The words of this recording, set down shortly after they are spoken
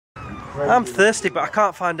I'm thirsty, but I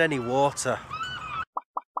can't find any water.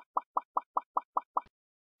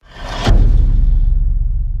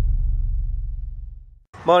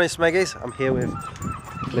 Morning, Smeggies. I'm here with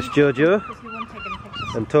Miss Jojo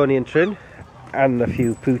and Tony and Trin and a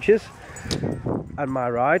few pooches and my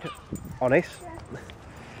ride, Honest.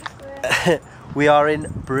 We are in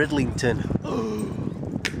Bridlington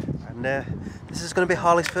and this is going to be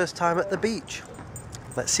Harley's first time at the beach.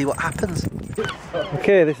 Let's see what happens.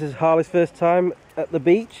 Okay, this is Harley's first time at the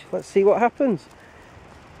beach. Let's see what happens.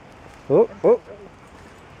 Oh,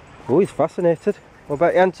 he's fascinated. What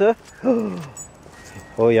about Yanto?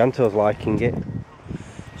 Oh, Yanto's liking it.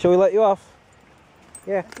 Shall we let you off?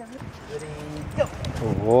 Yeah. Ready, go.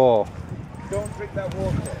 Whoa. Don't drink that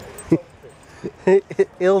water.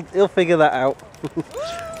 he'll figure that out.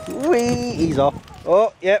 Whee! He's off.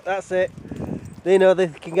 Oh, yep, that's it. They know they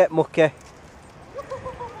can get mucky.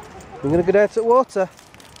 We're gonna go down to the water.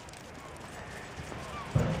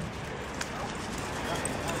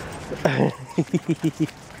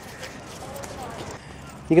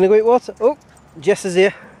 You're gonna go eat water? Oh, Jess is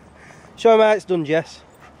here. Show him how it's done, Jess.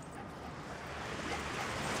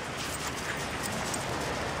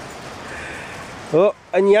 Oh,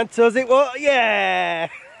 and Yanto's it what? Yeah!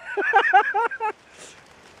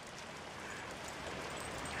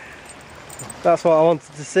 That's what I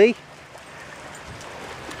wanted to see.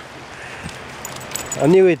 I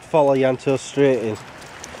knew he'd follow Yanto straight in.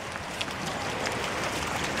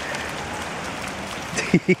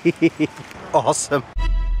 Awesome.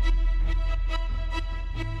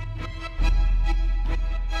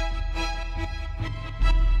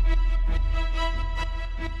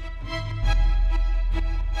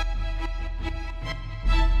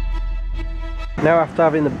 Now, after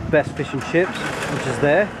having the best fish and chips, which is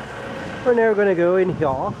there, we're now going to go in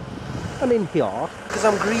here and in here because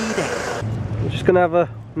I'm greedy. We're just going to have a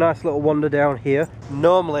nice little wander down here.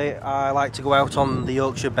 Normally I like to go out on the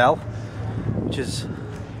Yorkshire Bell, which is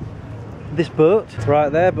this boat right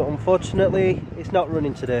there, but unfortunately it's not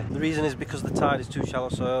running today. The reason is because the tide is too shallow,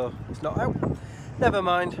 so it's not out. Never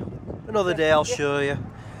mind, another day I'll show you.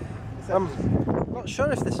 I'm not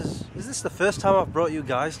sure if this is this the first time I've brought you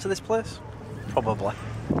guys to this place? Probably.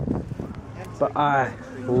 But I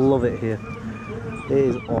love it here. It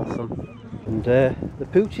is awesome. And the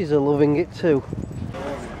poochies are loving it too.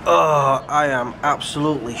 Oh, I am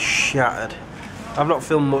absolutely shattered. I've not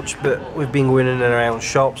filmed much, but we've been going in and around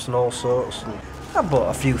shops and all sorts. And I bought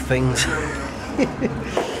a few things.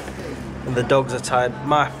 And the dogs are tired.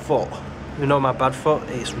 My foot, you know my bad foot,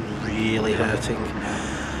 it's really hurting.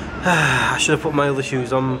 I should have put my other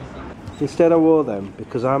shoes on. Instead I wore them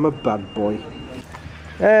because I'm a bad boy.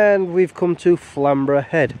 And we've come to Flamborough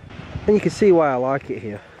Head. And you can see why I like it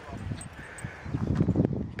here.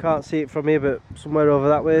 Can't see it from here, but somewhere over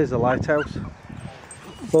that way is a lighthouse.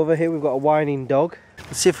 Over here we've got a whining dog.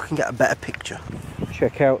 Let's see if we can get a better picture.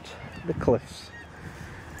 Check out the cliffs.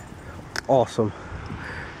 Awesome.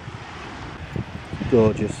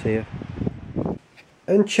 Gorgeous here.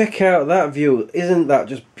 And check out that view. Isn't that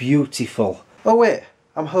just beautiful? Oh wait,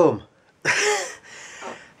 I'm home.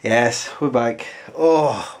 Yes, we're back.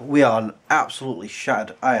 Oh, we are absolutely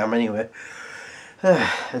shattered. I am anyway.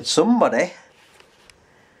 And somebody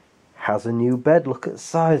has a new bed. Look at the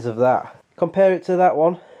size of that. Compare it to that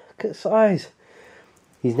one. Look at the size.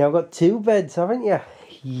 He's now got two beds, haven't you?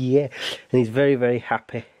 Yeah. And he's very, very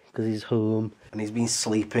happy because he's home. And he's been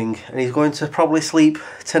sleeping. And he's going to probably sleep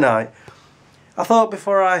tonight. I thought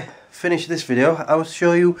before I finish this video, I would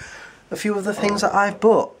show you a few of the things that I've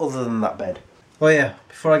bought other than that bed. Oh yeah,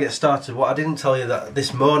 before I get started, what I didn't tell you that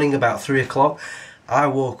this morning about 3 o'clock, I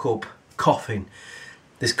woke up coughing.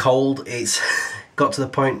 This cold, it's got to the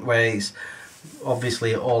point where it's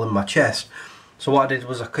obviously all in my chest. So what I did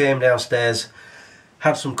was I came downstairs,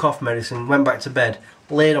 had some cough medicine, went back to bed,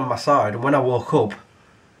 laid on my side, and when I woke up,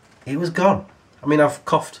 it was gone. I mean, I've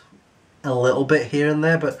coughed a little bit here and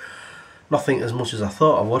there, but nothing as much as I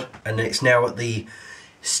thought I would. And it's now at the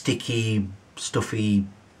sticky, stuffy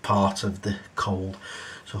part of the cold.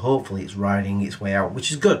 So hopefully it's riding its way out, which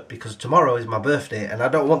is good because tomorrow is my birthday and I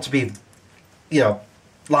don't want to be, you know,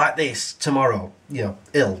 like this tomorrow. You know,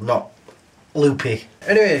 ill, not loopy.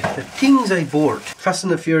 Anyway, the things I bought. Fast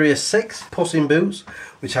and the Furious 6, Puss in Boots,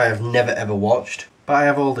 which I have never ever watched. But I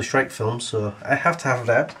have all the Shrek films, so I have to have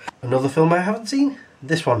that. Another film I haven't seen,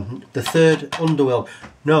 this one, the third Underworld.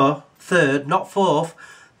 No, third, not fourth.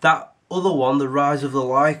 That other one, The Rise of the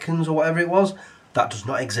Lycans or whatever it was, that does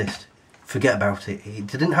not exist. Forget about it. It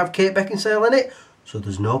didn't have Kate Beckinsale in it, so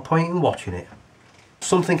there's no point in watching it.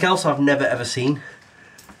 Something else I've never ever seen.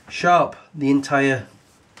 Sharp, the entire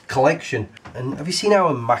collection. And have you seen how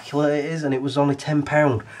immaculate it is? And it was only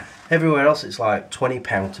 £10. Everywhere else it's like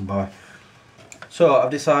 £20 to buy. So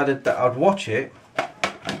I've decided that I'd watch it.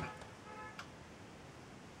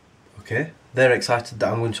 Okay, they're excited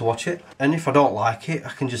that I'm going to watch it. And if I don't like it, I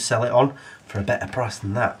can just sell it on for a better price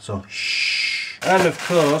than that. So shh. And of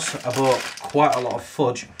course, I bought quite a lot of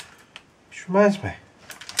fudge. Which reminds me,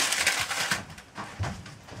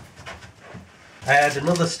 I had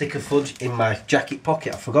another stick of fudge in my jacket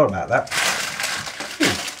pocket. I forgot about that.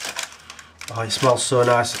 Oh, it smells so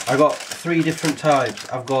nice. I got 3 different types.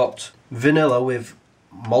 I've got vanilla with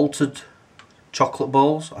malted chocolate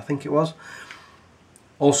balls, I think it was.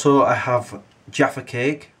 Also, I have Jaffa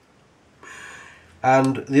cake.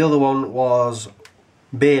 And the other one was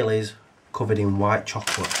Bailey's covered in white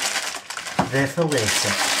chocolate. They're for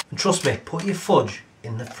later. And trust me, put your fudge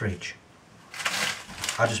in the fridge.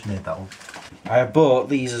 I just made that one. I bought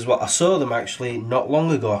these as well. I saw them actually not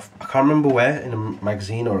long ago. I can't remember where, in a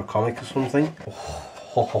magazine or a comic or something.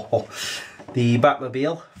 Oh, the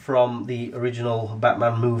Batmobile from the original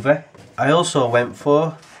Batman movie. I also went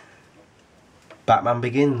for Batman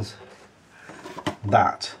Begins.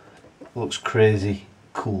 That looks crazy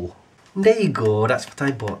cool. There you go, that's what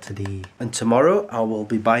I bought today. And tomorrow I will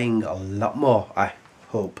be buying a lot more, I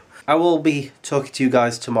hope. I will be talking to you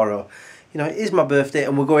guys tomorrow. You know, it is my birthday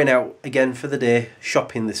and we're going out again for the day,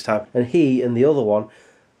 shopping this time. And he and the other one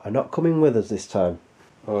are not coming with us this time.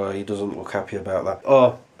 Oh, he doesn't look happy about that.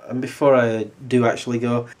 Oh, and before I do actually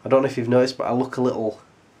go, I don't know if you've noticed, but I look a little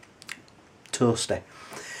toasty.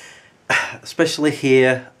 Especially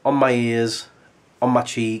here, on my ears, on my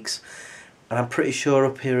cheeks, and I'm pretty sure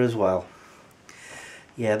up here as well.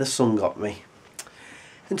 Yeah, the sun got me.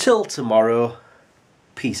 Until tomorrow,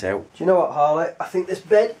 peace out. Do you know what, Harley? I think this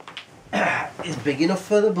bed is big enough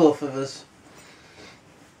for the both of us.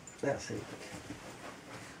 That's it.